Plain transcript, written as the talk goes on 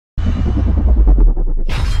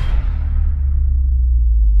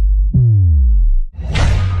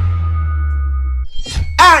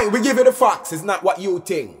Aye, we give you the facts. It's not what you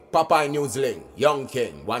think. Popeye Newsling, Young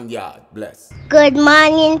King, 1 yard, bless. Good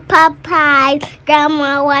morning, Popeye.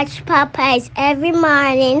 Grandma watch Popeyes every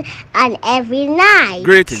morning and every night.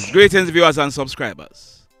 Greetings viewers and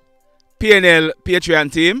subscribers. PNL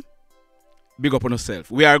Patreon team, big up on yourself.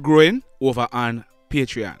 We are growing over on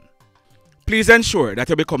Patreon. Please ensure that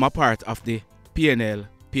you become a part of the PNL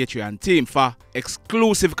Patreon team for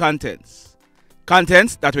exclusive contents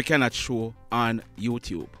that we cannot show on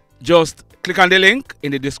YouTube. Just click on the link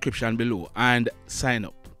in the description below and sign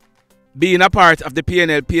up. Being a part of the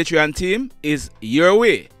PNL Patreon team is your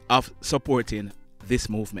way of supporting this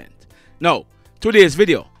movement. Now, today's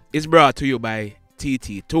video is brought to you by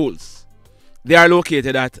TT Tools. They are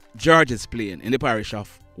located at George's Plain in the parish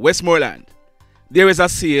of Westmoreland. There is a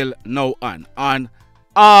sale now on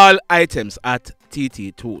all items at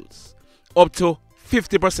TT Tools, up to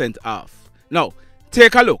 50% off. Now,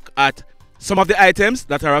 take a look at some of the items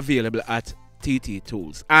that are available at TT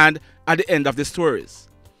Tools, and at the end of the stories,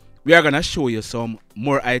 we are going to show you some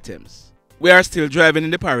more items. We are still driving in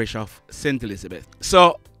the parish of St. Elizabeth,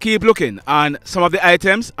 so keep looking on some of the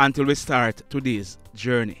items until we start today's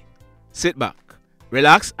journey. Sit back,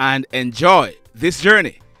 relax, and enjoy this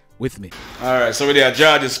journey with me. Alright, so we are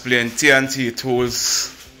George's Plain TNT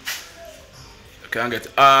Tools. You can get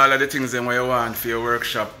all of the things that you want for your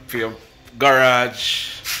workshop, for your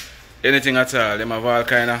garage, anything at all. Them have all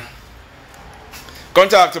kind of. Come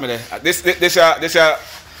talk to me there. This are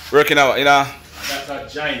working out, you know. That's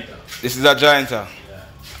a gianter. This is a gianter.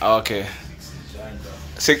 Yeah. Okay.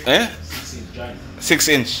 6 inch gianter. 6 inch gianter. 6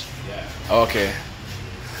 inch. Yeah. Okay.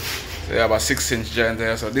 So you have a 6 inch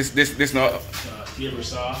gianter. So this not table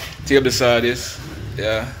saw. Table saw this.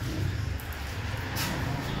 Yeah.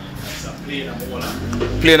 That's a planer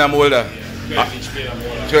molder. Planer molder. Yeah. 12 inch planer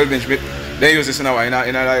molder. 12 inch. They use this in a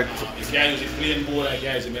like. If you use a plain molder, you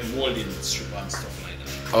use a molding strip and stuff like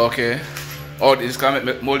that. Okay. Oh, this can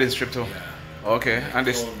make molding strip too. Yeah. Okay. And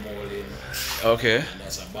this. Molding. Okay. And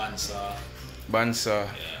that's a bandsaw. Bandsaw.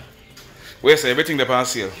 Yeah. Wait, so everything they on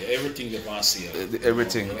sale? Yeah, everything they on sale.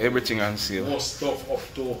 Everything on sale. More stuff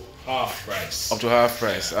up to half price. Up to half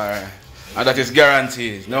price. Alright. And that is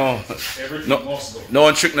guaranteed. No. Everything must go. No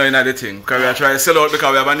one trick no in the thing. Because we are trying to sell out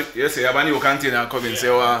because we have a new, you say, have a new container coming.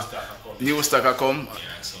 So new stock come.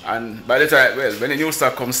 Yeah, so and by the time, well, when the new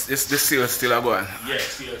stock comes, this sale still are going. Yeah,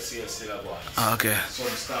 still are going. Okay. Some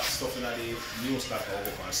stuff in the new stock are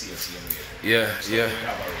up on sale. Yeah, so yeah. We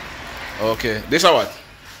have already. Okay. This is what?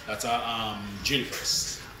 That's a Jill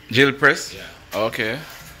press. Jill press? Yeah. Okay.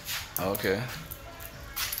 Okay.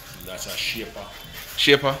 That's a shaper.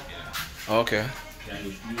 Shaper? Yeah. Okay. Yeah,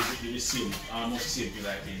 you use the same, almost the same thing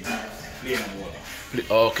like the planer molder.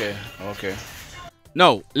 Okay. Okay.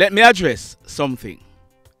 Now, let me address something.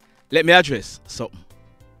 In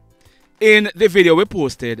the video we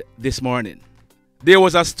posted this morning, there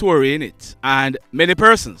was a story in it and many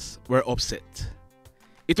persons were upset.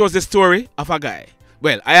 It was the story of a guy.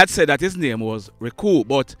 Well, I had said that his name was Richkov,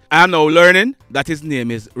 but I am now learning that his name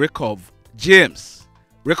is Richkov James.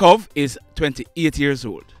 Richkov is 28 years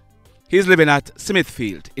old. He's living at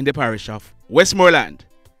Smithfield in the parish of Westmoreland.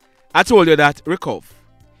 I told you that Richkov,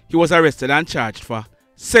 he was arrested and charged for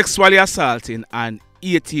sexually assaulting an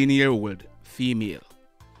 18-year-old female.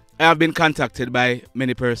 I have been contacted by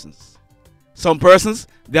many persons. Some persons,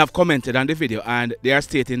 they have commented on the video and they are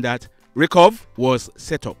stating that Richkov was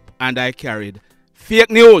set up and I carried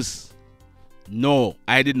fake news. No,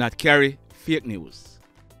 I did not carry fake news.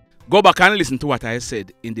 Go back and listen to what I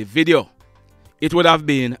said in the video. It would have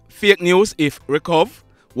been fake news if Richkov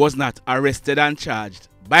was not arrested and charged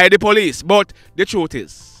by the police. But the truth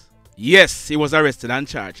is, yes, he was arrested and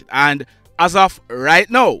charged. And as of right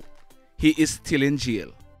now, he is still in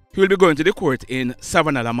jail. He will be going to the court in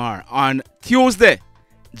Savannah Lamar on Tuesday,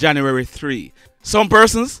 January 3. Some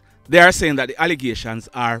persons, they are saying that the allegations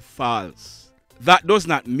are false. That does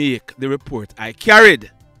not make the report I carried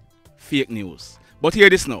fake news. But hear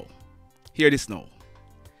this now. Hear this now.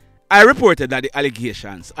 I reported that the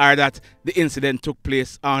allegations are that the incident took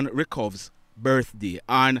place on Richkov's birthday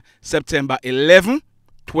on September 11,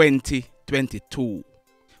 2022.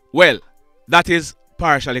 Well, that is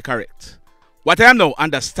partially correct. What I am now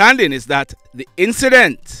understanding is that the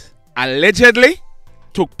incident allegedly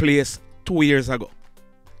took place 2 years ago.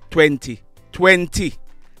 2020,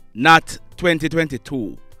 not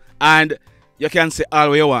 2022. And you can say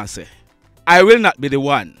all you want to say. I will not be the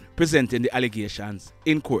one presenting the allegations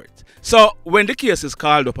in court. So when the case is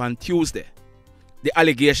called up on Tuesday, the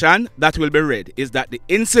allegation that will be read is that the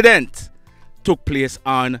incident took place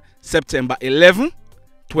on September 11,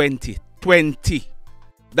 2020.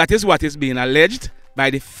 That is what is being alleged by by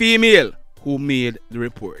the female who made the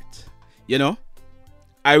report. You know,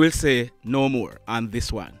 I will say no more on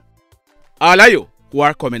this one. All of you who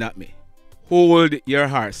are coming at me, hold your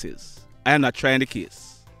horses. I am not trying the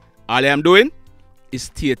case. All I am doing is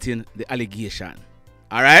stating the allegation.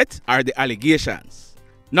 Alright? Are the allegations.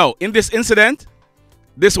 Now, in this incident,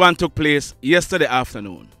 this one took place yesterday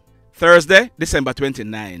afternoon. Thursday, December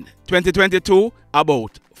 29, 2022,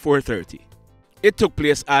 about 4:30. It took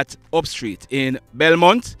place at Upstreet in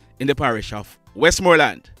Belmont in the parish of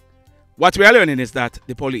Westmoreland. What we are learning is that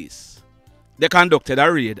the police, they conducted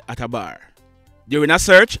a raid at a bar. During a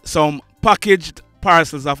search, some packaged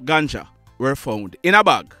parcels of ganja were found in a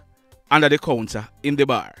bag under the counter in the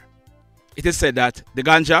bar. It is said that the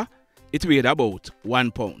ganja, it weighed about 1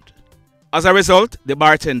 pound. As a result, the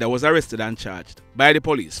bartender was arrested and charged by the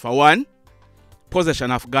police for 1, possession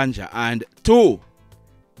of ganja, and 2,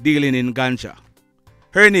 dealing in ganja.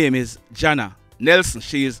 Her name is Jana Nelson.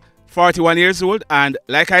 She is 41 years old, and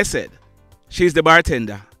like I said, she's the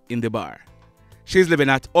bartender in the bar. She's living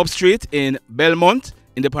at Upstreet in Belmont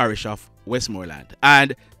in the parish of Westmoreland,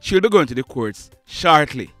 and she'll be going to the courts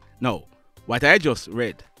shortly. Now, what I just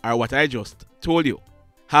read, or what I just told you,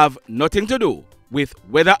 have nothing to do with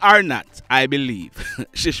whether or not I believe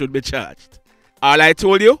she should be charged. All I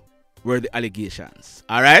told you were the allegations.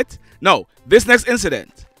 Alright? Now, this next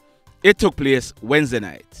incident, it took place Wednesday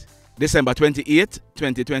night, December 28,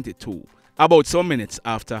 2022, about some minutes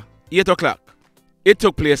after 8 o'clock. It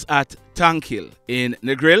took place at Tankhill in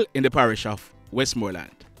Negril in the parish of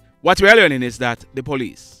Westmoreland. What we are learning is that the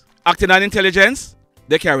police, acting on intelligence,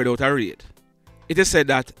 they carried out a raid. It is said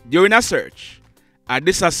that during a search, a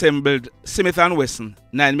disassembled Smith & Wesson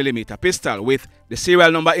 9mm pistol with the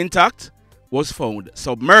serial number intact was found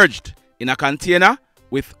submerged in a container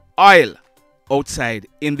with oil outside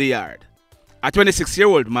in the yard. A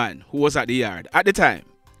 26-year-old man who was at the yard at the time,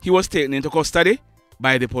 he was taken into custody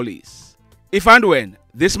by the police. If and when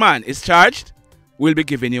this man is charged, we'll be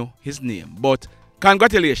giving you his name. But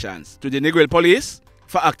congratulations to the Negril police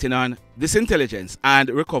for acting on this intelligence and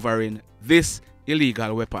recovering this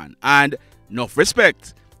illegal weapon. And enough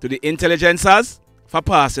respect to the intelligencers for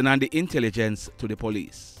passing on the intelligence to the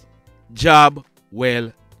police. Job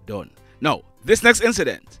well done. Now, this next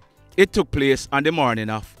incident, it took place on the morning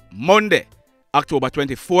of Monday, October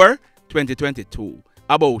 24, 2022,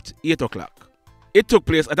 about 8 o'clock. It took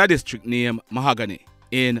place at a district named Mahogany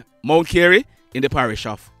in Mount Carey in the parish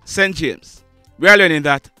of St. James. We are learning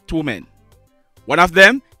that 2 men. One of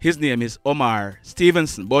them, his name is Omar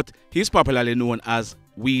Stephenson, but he's popularly known as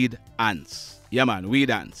Weed Ants. Yeah man, Weed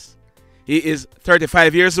Ants. He is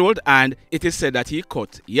 35 years old and it is said that he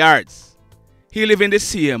cut yards. He lives in the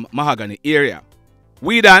same Mahogany area.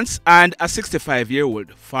 Weed Ants and a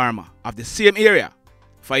 65-year-old farmer of the same area.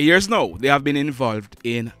 For years now, they have been involved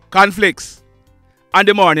in conflicts. On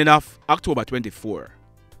the morning of October 24,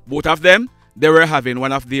 both of them, they were having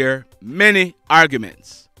one of their many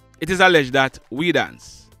arguments. It is alleged that Weed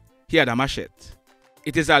Ants, he had a machete.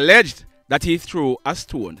 It is alleged that he threw a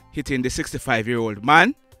stone hitting the 65-year-old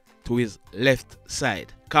man to his left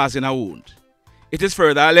side, causing a wound. It is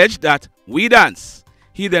further alleged that Weed Ants,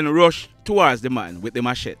 he then rushed towards the man with the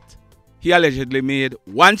machete. He allegedly made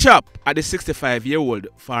 1 chop at the 65-year-old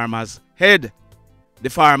farmer's head. The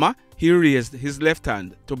farmer, he raised his left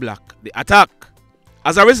hand to block the attack.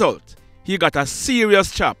 As a result, he got a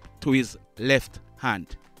serious chop to his left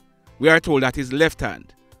hand. We are told that his left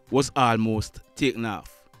hand was almost taken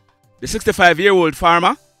off. The 65-year-old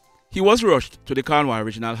farmer, he was rushed to the Cornwall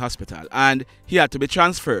Regional Hospital and he had to be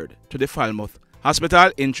transferred to the Falmouth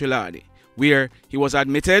Hospital in Trelawney, where he was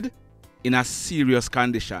admitted in a serious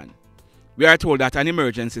condition. We are told that an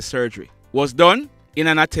emergency surgery was done in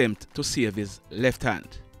an attempt to save his left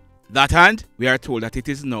hand. That hand, we are told that it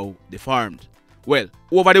is now deformed. Well,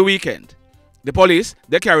 over the weekend, the police,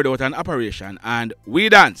 they carried out an operation and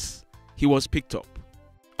Weed Ants, he was picked up.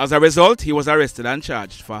 As a result, he was arrested and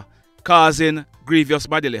charged for causing grievous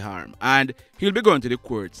bodily harm and he'll be going to the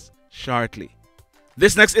courts shortly.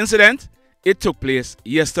 This next incident, it took place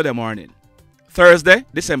yesterday morning, Thursday,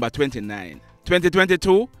 December 29,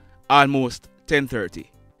 2022, almost 10:30.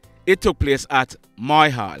 It took place at Moy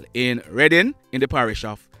Hall in Reading in the parish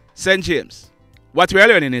of St. James. What we are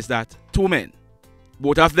learning is that 2 men,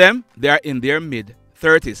 both of them, they are in their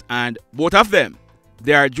mid-30s and both of them,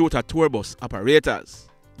 they are Jota tour bus operators.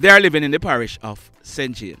 They are living in the parish of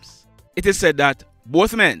St. James. It is said that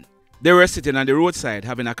both men, they were sitting on the roadside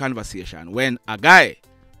having a conversation when a guy,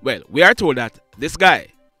 well, we are told that this guy,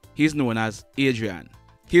 he's known as Adrian.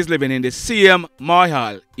 He's living in the same Moy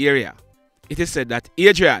Hall area. It is said that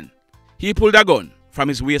Adrian, he pulled a gun from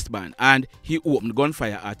his waistband and he opened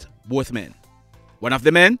gunfire at both men. One of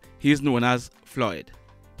the men, he is known as Floyd.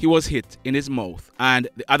 He was hit in his mouth, and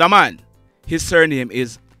the other man, his surname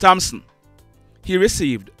is Thompson. He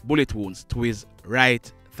received bullet wounds to his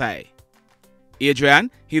right thigh. Adrian,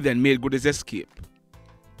 he then made good his escape.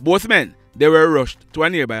 Both men, they were rushed to a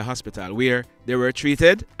nearby hospital where they were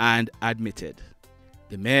treated and admitted.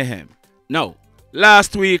 The mayhem. Now,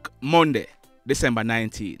 last week, Monday, December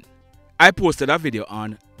 19, I posted a video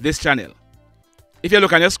on this channel. If you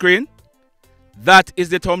look on your screen, that is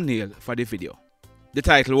the thumbnail for the video. The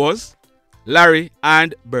title was Larry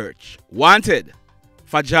and Birch Wanted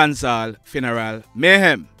for Jansal Funeral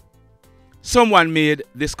Mayhem. Someone made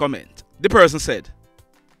this comment. The person said,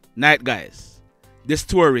 "Night guys, the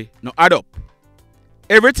story no add up.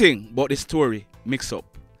 Everything but the story mix up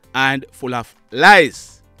and full of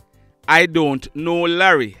lies. I don't know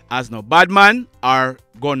Larry as no bad man or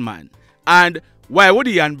gunman. And why would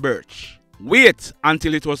he and Birch wait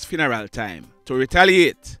until it was funeral time to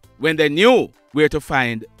retaliate when they knew where to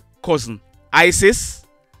find cousin ISIS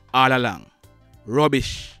all along?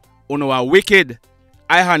 Rubbish. Uno are wicked.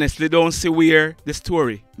 I honestly don't see where the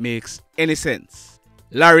story makes any sense.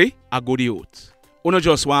 Larry a good youth. Uno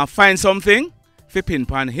just want to find something fi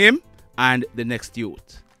pinpoint him and the next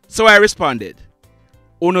youth." So I responded,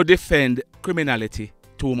 "Uno defend criminality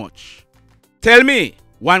too much. Tell me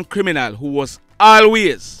one criminal who was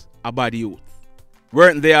always a bad youth.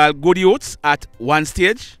 Weren't they all good youths at one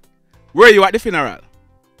stage? Were you at the funeral?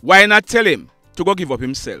 Why not tell him to go give up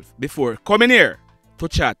himself before coming here to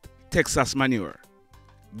chat Texas manure?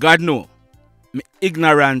 God know, me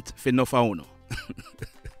ignorant for no for uno."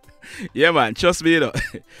 Yeah man, trust me, you know.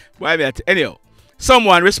 Anyhow,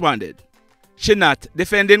 someone responded, "She not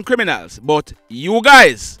defending criminals, but you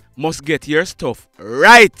guys must get your stuff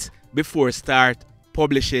right before start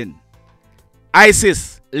publishing.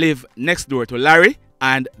 ISIS live next door to Larry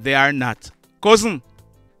and they are not cousin.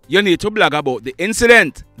 You need to blog about the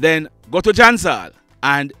incident, then go to Jansal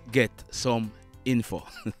and get some info."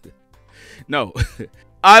 Now,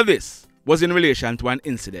 all this was in relation to an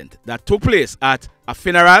incident that took place at a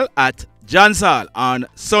funeral at Jansal on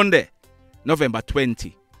Sunday, November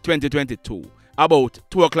 20, 2022, about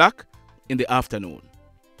 2 o'clock in the afternoon.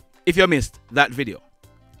 If you missed that video,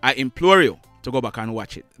 I implore you to go back and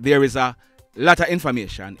watch it. There is a lot of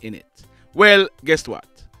information in it. Well, guess what?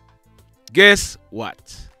 Guess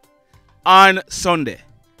what? On Sunday,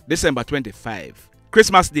 December 25,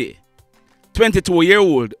 Christmas Day,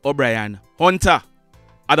 22-year-old Obrian Hunter,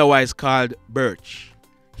 otherwise called BURCH,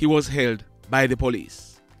 he was held by the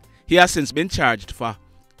police. He has since been charged for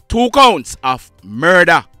 2 counts of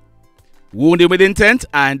murder, wounding with intent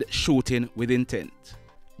and shooting with intent.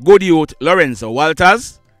 Good youth Lorenzo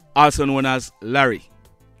Walters, also known as Larry,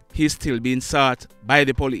 he's still being sought by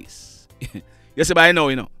the police. You see, by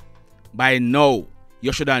now, by now,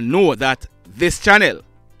 you should know that this channel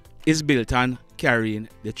is built on carrying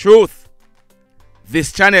the truth.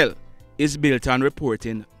 This channel is built on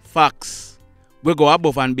reporting facts. We go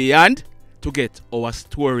above and beyond to get our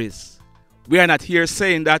stories. We are not here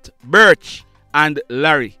saying that Birch and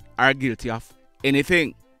Larry are guilty of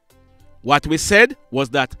anything. What we said was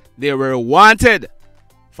that they were wanted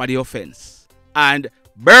for the offense. And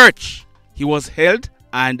Birch, he was held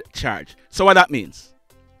and charged. So what that means?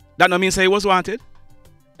 That no means he was wanted?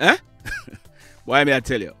 Eh? Why may I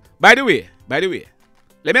tell you? By the way,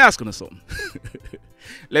 let me ask you something.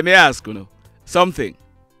 Let me ask you something.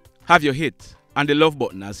 Have you hit on the love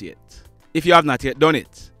button as yet? If you have not yet done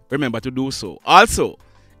it, remember to do so. Also,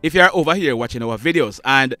 if you are over here watching our videos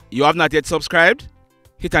and you have not yet subscribed,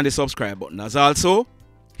 hit on the subscribe button. As also,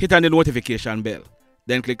 hit on the notification bell.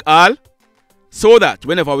 Then click all, so that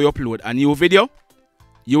whenever we upload a new video,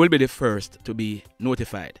 you will be the first to be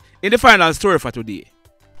notified. In the final story for today,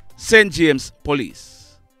 St. James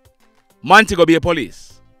Police, Montego Bay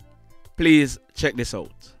Police, please check this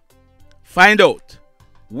out. Find out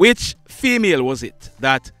which female was it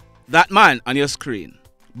that man on your screen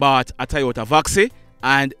bought a Toyota Voxy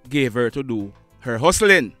and gave her to do her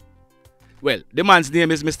hustling. Well, the man's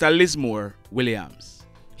name is Mr. Lismore Williams.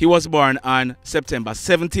 He was born on September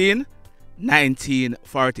 17,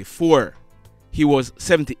 1944. He was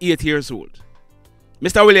 78 years old.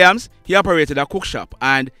 Mr. Williams, he operated a cook shop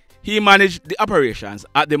and he managed the operations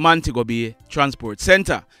at the Montego Bay Transport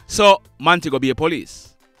Center. So, Montego Bay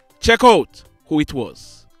Police, check out who it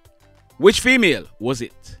was. Which female was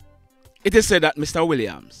it? It is said that Mr.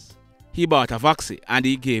 Williams, he bought a Voxy and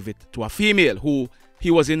he gave it to a female who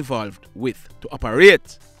he was involved with to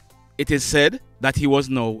operate. It is said that he was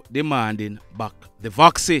now demanding back the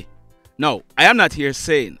Voxy. Now, I am not here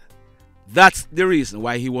saying That's the reason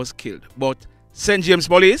why he was killed. But St. James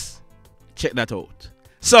Police, check that out.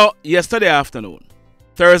 So, yesterday afternoon,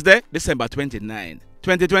 Thursday, December 29,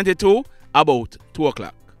 2022, about 2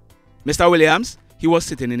 o'clock, Mr. Williams, he was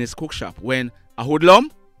sitting in his cook shop when a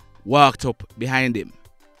hoodlum walked up behind him.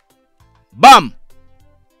 Bam!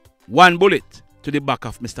 One bullet to the back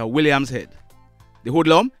of Mr. Williams' head. The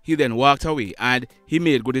hoodlum, he then walked away and he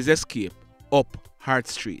made good his escape up Hart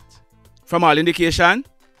Street. From all indication,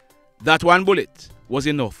 that one bullet was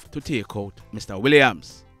enough to take out Mr.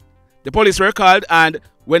 Williams. The police were called, and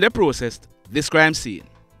when they processed this crime scene,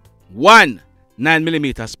 one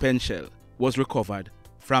 9mm spent shell was recovered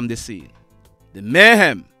from the scene. The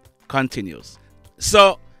mayhem continues.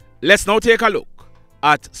 So let's now take a look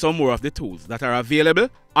at some more of the tools that are available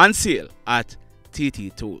on sale at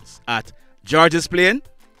TT Tools at George's Plain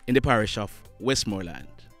in the parish of Westmoreland.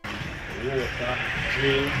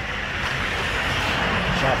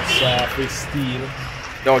 Chop saw with steel.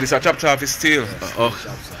 Oh, this is a chop saw with steel.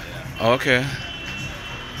 Okay.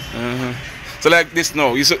 So like this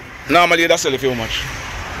now, normally you sell it for how much?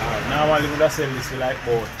 Normally we sell this for like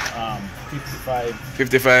about 55.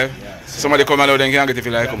 55? Yeah. Somebody come along and can get it if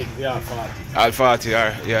you like them? Yeah, 40. All 40,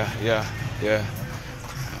 yeah.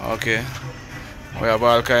 Okay. We have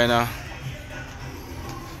all kind of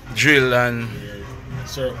drill and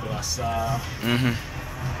circular saw.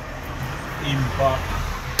 Impact.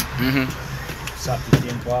 Socket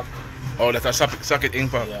impact. Oh, that's a socket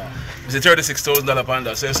impact. Yeah. It's a $36,000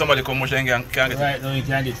 pound. So if somebody come much then can get it? Right now you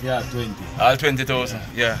can get it for 20. All 20,000.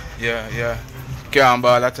 Yeah. Can't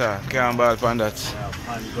ball at all. Can't ball upon that. Yeah,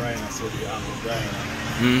 hand grinder, so the angle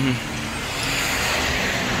grinder.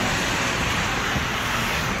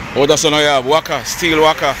 Oh, that's one you have. Waka, steel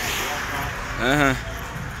waka.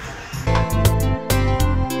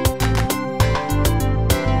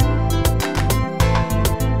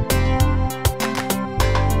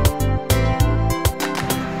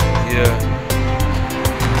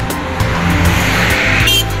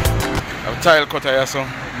 Tile cutter here, so.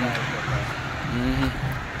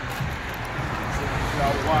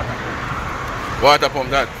 Water pump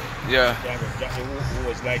that, yeah. Drop the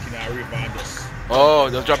hose like in a river and just. Oh,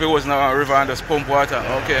 just drop the hose in a river and just pump water.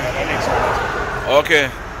 Okay. Okay.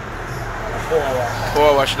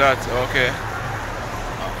 Power wash that. Okay.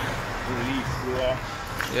 Leaf blower.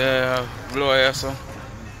 Yeah, blower here, so.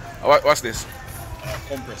 What's this?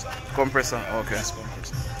 Compressor. Compressor. Okay. Gas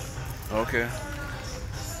compressor. Okay.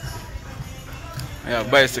 Yeah,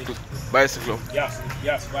 bicycle. Bicycle. Yes,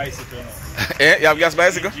 bicycle. Eh, you have gas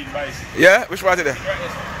bicycle? Engine bicycle. Yeah? Which part is there?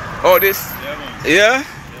 Oh, this? Yeah, man. Yeah?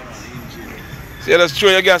 So you just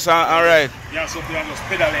throw your gas and ride? Yeah, so you just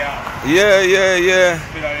pedal it out. Yeah.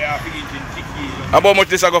 Pedal it out, engine ticky. How much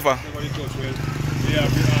this I go for? Yeah,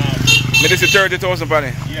 This is 30,000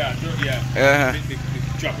 pound. yeah. Yeah. The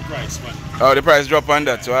drop the price, man. Oh, the price drop on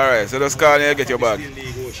that. So alright. So just call and get your bag. Still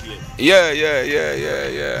negotiate.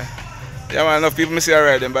 Yeah. Yeah, man, enough people me see I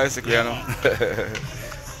ride them bicycle, you know.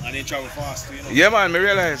 And they travel fast too, you know. Yeah, man, me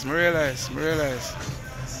realize. We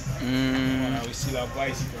still have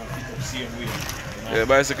bicycle and fit up same way. You know? Yeah,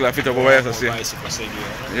 bicycle I fit up over here to see. Bicycle, said you.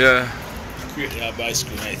 Yeah. Create your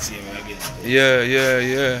bicycle night same again.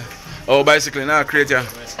 Yeah. Oh, bicycle now create ya.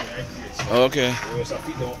 Bicycle night create. Okay. We also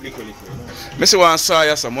fit down liquid, you know. Me see one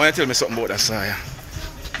sawyer, someone tell me something about that sawyer.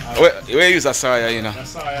 Where you use a sawyer, you know? That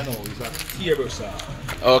sawyer now is a cable saw.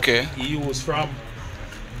 Okay. He used from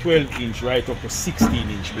 12-inch right up to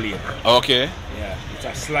 16-inch blade. Okay. Yeah, it's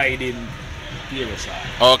a sliding cable saw.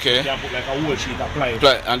 Okay. You can put like a whole sheet of ply.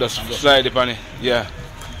 And just slide it on it. Yeah.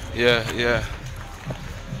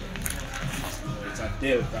 It's a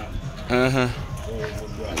Delta.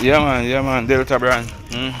 Yeah, man. Delta brand.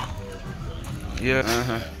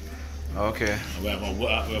 Yeah. Okay. We have a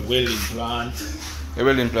welding plant. A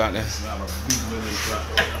welding plant there. We have a big welding plant.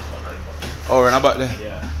 Oh, we're not back there.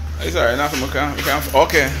 Yeah. It's alright, nothing we can.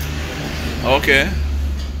 Okay.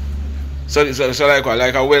 So like what?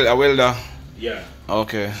 Like a welder? Yeah.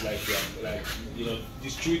 Okay. Like you know,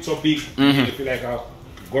 this streets so big. You feel like a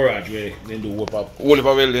garage where then do whoop up.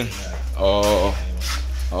 Welding. Yeah. Oh.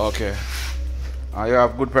 Okay. And you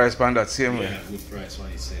have good price on that same way. Yeah, good price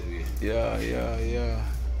when he said we. Yeah,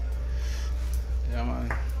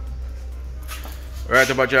 man. Right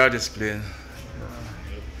about George's Plain.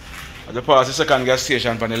 At the pass the second gas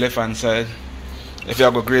station on the left hand side. If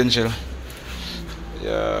you go Green Chill.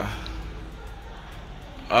 Yeah.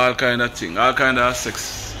 All kind of thing, all kind of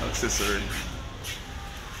accessory.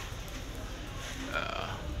 I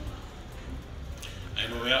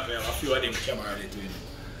know we have a few of them camera there too.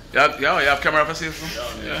 You have camera for sale?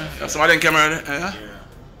 Yeah. You have some of them camera there? Yeah.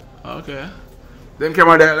 Okay. Them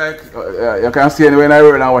camera there, like, you can see anywhere in the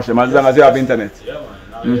world and watch them as long as you have internet. Yeah, man.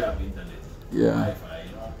 Now you have internet. Yeah. Wi-Fi,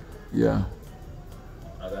 you know. Yeah.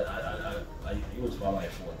 I use my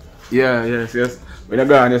phone. Yeah, yes. When you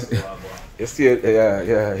go on, you see it.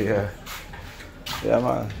 Yeah. Yeah,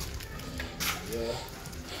 man.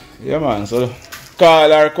 Yeah, man. So,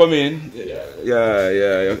 call or come in.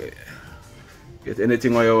 Yeah. Get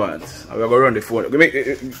anything what you want. I'm going to run the phone.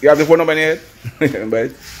 You have the phone number in your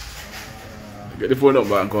head? Get the phone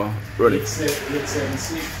number and go run it.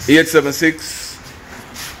 876. 876.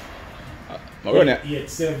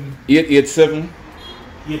 887. 887.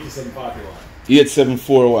 8741.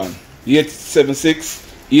 8741. 876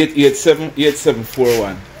 887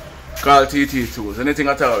 8741. Call TT Tools. Anything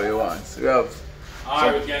at all you want. We have.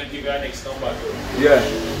 Or we can give you our next number too. Yeah.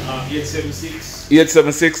 876.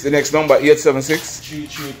 876. The next number 876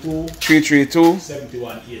 332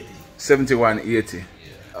 7180. 7180.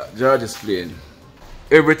 George is playing.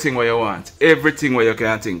 Everything what you want. Everything what you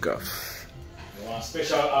can think of. You want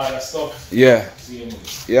special order stuff? Yeah. See you.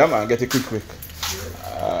 Yeah, man. Get it quick.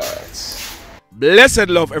 Alright. Blessed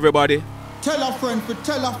love, everybody. Tell a friend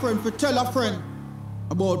tell a friend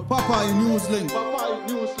about Popeye Newslink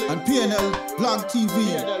and PNL Blog TV.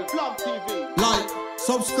 Like,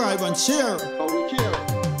 subscribe and share.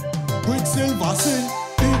 Quicksilver sing,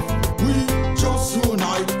 if we just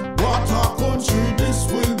unite, what a country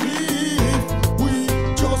this will be. If we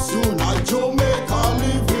just unite, Jamaica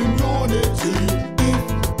live in unity. If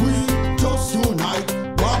we just unite,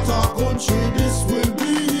 what a country this will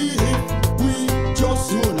be. If we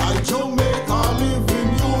just unite, Jamaica live in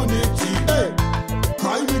unity. Hey,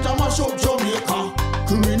 crime it a mash up Jamaica.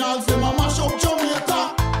 Criminals them a mash up Jamaica.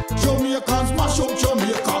 Jamaicans mash up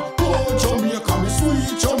Jamaica. Oh Jamaica, me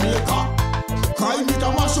sweet Jamaica. Crime it a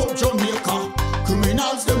mash up Jamaica.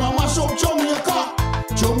 Criminals them a mash up Jamaica.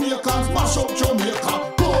 Jamaicans mash up Jamaica.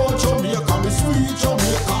 Oh Jamaica, me sweet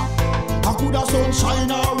Jamaica. I coulda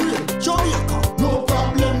sunshine or rain. Jamaica, no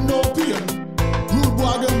problem, no pain. Rude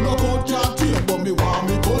boy them block out can't tame, but me want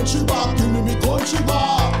me country back. Give me country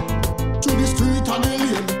back. To the street and the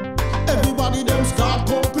lane. Everybody them start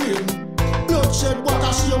complain. Bloodshed, what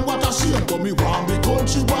a shame, but me want me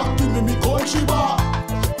country back. Give me country back.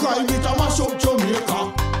 Crime it a mash up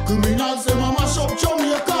Jamaica. Criminals them a mash up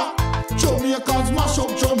Jamaica. Jamaicans mash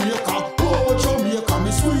up Jamaica. Oh Jamaica,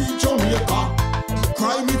 me sweet Jamaica.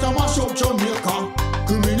 Crime it a mash up Jamaica.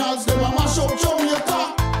 Criminals them a mash up Jamaica.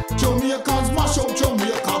 Jamaicans mash up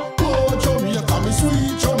Jamaica. Oh Jamaica, me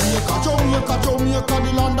sweet Jamaica. Jamaica,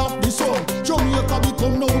 the land of the sun. Jamaica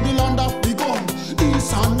become now the land of